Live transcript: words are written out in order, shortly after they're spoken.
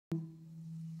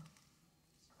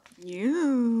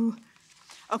You.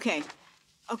 Okay.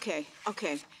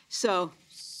 So,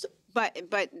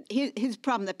 but his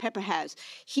problem that Pepper has,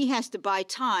 he has to buy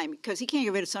time because he can't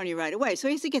get rid of Sonia right away. So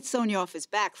he has to get Sonia off his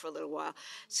back for a little while.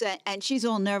 So, and she's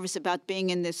all nervous about being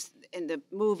in the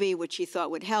movie, which he thought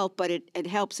would help, but it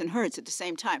helps and hurts at the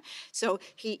same time. So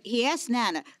he asked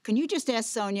Nana, can you just ask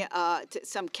Sonia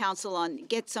some counsel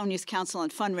get Sonia's counsel on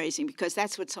fundraising, because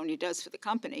that's what Sonia does for the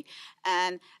company.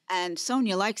 And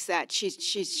Sonia likes that. She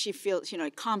feels,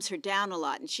 it calms her down a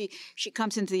lot. And she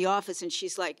comes into the office and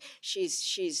she's like,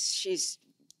 she's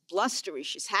blustery,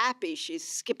 she's happy, she's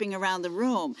skipping around the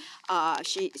room.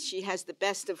 She has the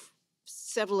best of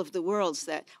several of the worlds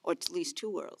or at least two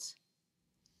worlds.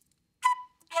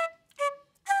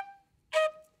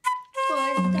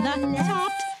 For the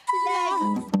top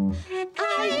left,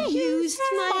 I used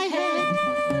my head.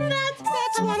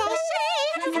 That's what I'll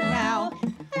say for now.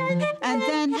 And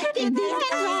then in the end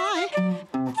I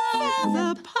felt the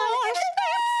power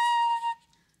step.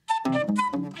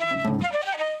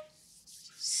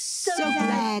 So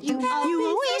glad you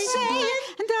always say it,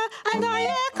 and I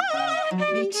echo.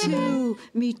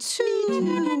 Me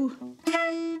too.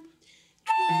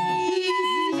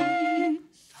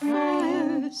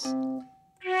 Fires.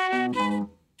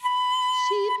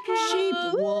 Sheep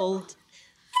wool.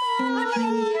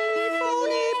 Phony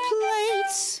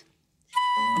plates.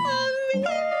 A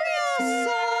real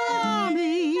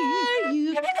salami.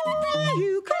 There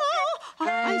you go. I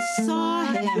saw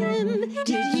him.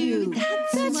 Did